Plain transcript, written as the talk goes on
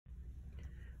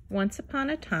Once upon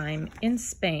a time in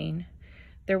Spain,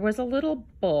 there was a little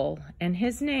bull, and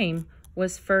his name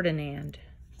was Ferdinand.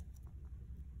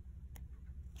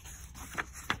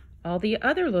 All the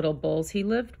other little bulls he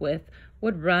lived with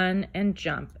would run and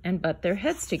jump and butt their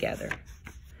heads together.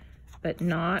 But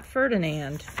not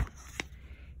Ferdinand.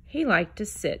 He liked to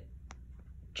sit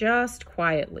just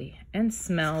quietly and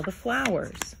smell the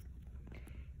flowers.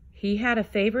 He had a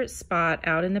favorite spot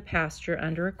out in the pasture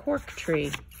under a cork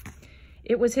tree.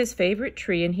 It was his favorite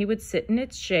tree, and he would sit in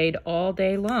its shade all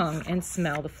day long and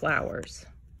smell the flowers.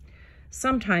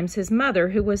 Sometimes his mother,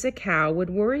 who was a cow, would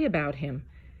worry about him.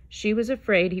 She was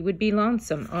afraid he would be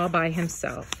lonesome all by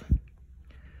himself.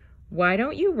 "Why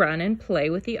don't you run and play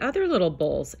with the other little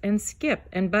bulls and skip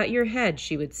and butt your head?"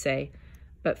 she would say.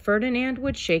 But Ferdinand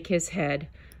would shake his head.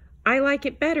 "I like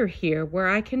it better here, where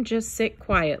I can just sit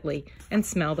quietly and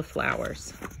smell the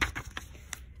flowers."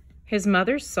 His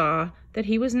mother saw that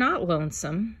he was not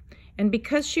lonesome, and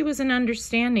because she was an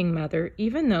understanding mother,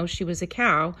 even though she was a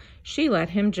cow, she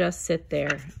let him just sit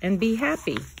there and be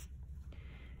happy.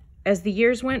 As the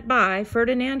years went by,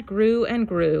 Ferdinand grew and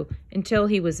grew until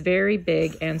he was very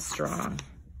big and strong.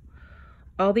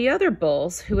 All the other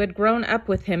bulls who had grown up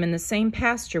with him in the same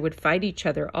pasture would fight each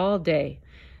other all day.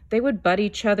 They would butt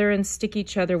each other and stick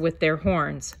each other with their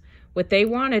horns. What they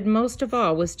wanted most of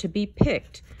all was to be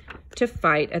picked to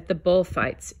fight at the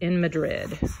bullfights in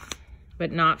Madrid.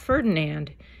 But not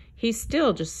Ferdinand. He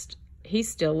still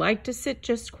liked to sit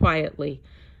just quietly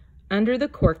under the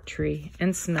cork tree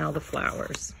and smell the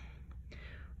flowers.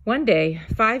 One day,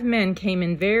 5 men came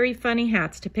in very funny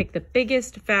hats to pick the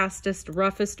biggest, fastest,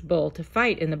 roughest bull to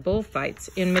fight in the bullfights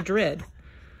in Madrid.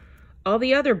 All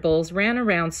the other bulls ran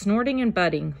around snorting and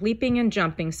butting, leaping and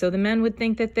jumping, so the men would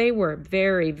think that they were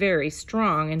very, very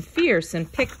strong and fierce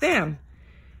and pick them.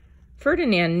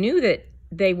 Ferdinand knew that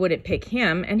they wouldn't pick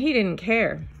him, and he didn't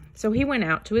care. So he went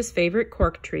out to his favorite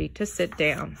cork tree to sit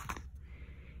down.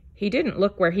 He didn't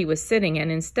look where he was sitting,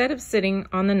 and instead of sitting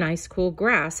on the nice cool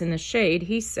grass in the shade,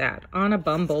 he sat on a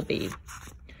bumblebee.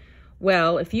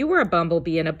 Well, if you were a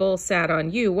bumblebee and a bull sat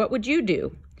on you, what would you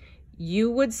do? You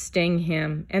would sting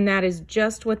him, and that is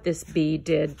just what this bee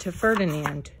did to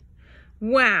Ferdinand.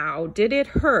 Wow, did it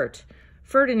hurt!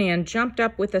 Ferdinand jumped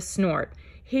up with a snort.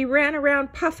 He ran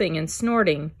around puffing and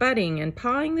snorting, butting and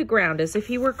pawing the ground as if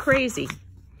he were crazy.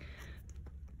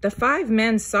 The 5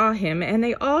 men saw him, and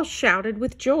they all shouted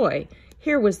with joy.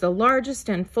 Here was the largest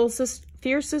and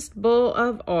fiercest bull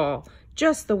of all,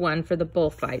 just the one for the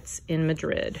bullfights in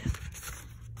Madrid.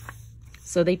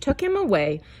 So they took him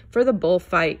away for the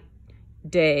bullfight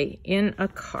day in a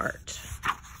cart.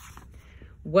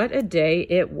 What a day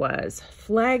it was.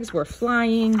 Flags were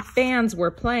flying, bands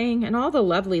were playing, and all the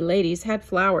lovely ladies had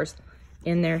flowers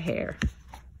in their hair.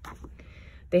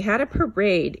 They had a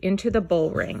parade into the bull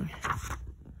ring.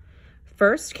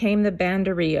 First came the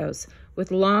banderillos with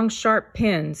long, sharp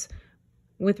pins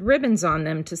with ribbons on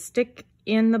them to stick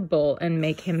in the bull and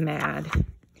make him mad.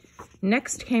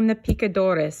 Next came the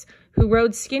picadores, who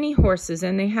rode skinny horses,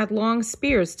 and they had long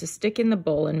spears to stick in the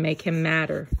bull and make him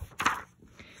madder.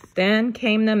 Then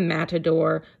came the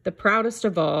matador, the proudest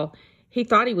of all. He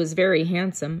thought he was very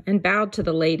handsome and bowed to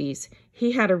the ladies.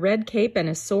 He had a red cape and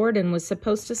a sword and was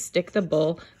supposed to stick the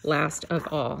bull last of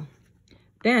all.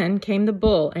 Then came the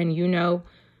bull, and you know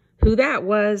who that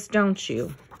was, don't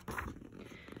you?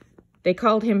 They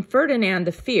called him Ferdinand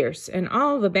the Fierce, and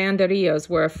all the banderillos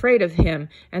were afraid of him,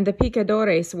 and the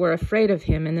picadores were afraid of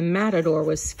him, and the matador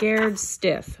was scared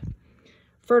stiff.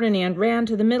 Ferdinand ran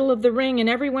to the middle of the ring, and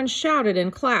everyone shouted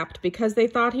and clapped because they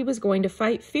thought he was going to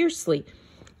fight fiercely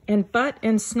and butt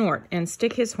and snort and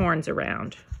stick his horns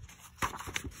around.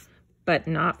 But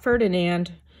not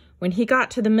Ferdinand. When he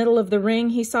got to the middle of the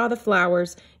ring, he saw the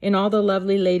flowers in all the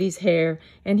lovely ladies' hair,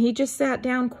 and he just sat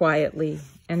down quietly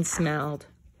and smelled.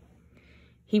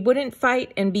 He wouldn't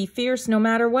fight and be fierce no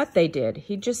matter what they did.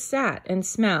 He just sat and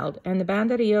smelled, and the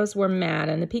banderillos were mad,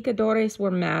 and the picadores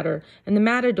were madder, and the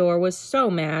matador was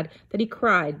so mad that he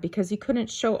cried because he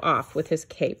couldn't show off with his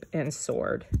cape and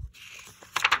sword.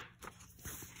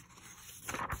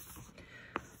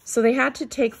 So they had to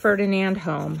take Ferdinand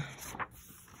home.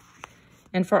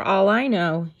 And for all I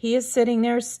know, he is sitting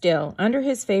there still under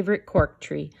his favorite cork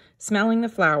tree, smelling the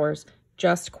flowers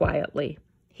just quietly.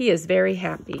 He is very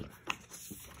happy.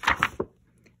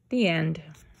 The end.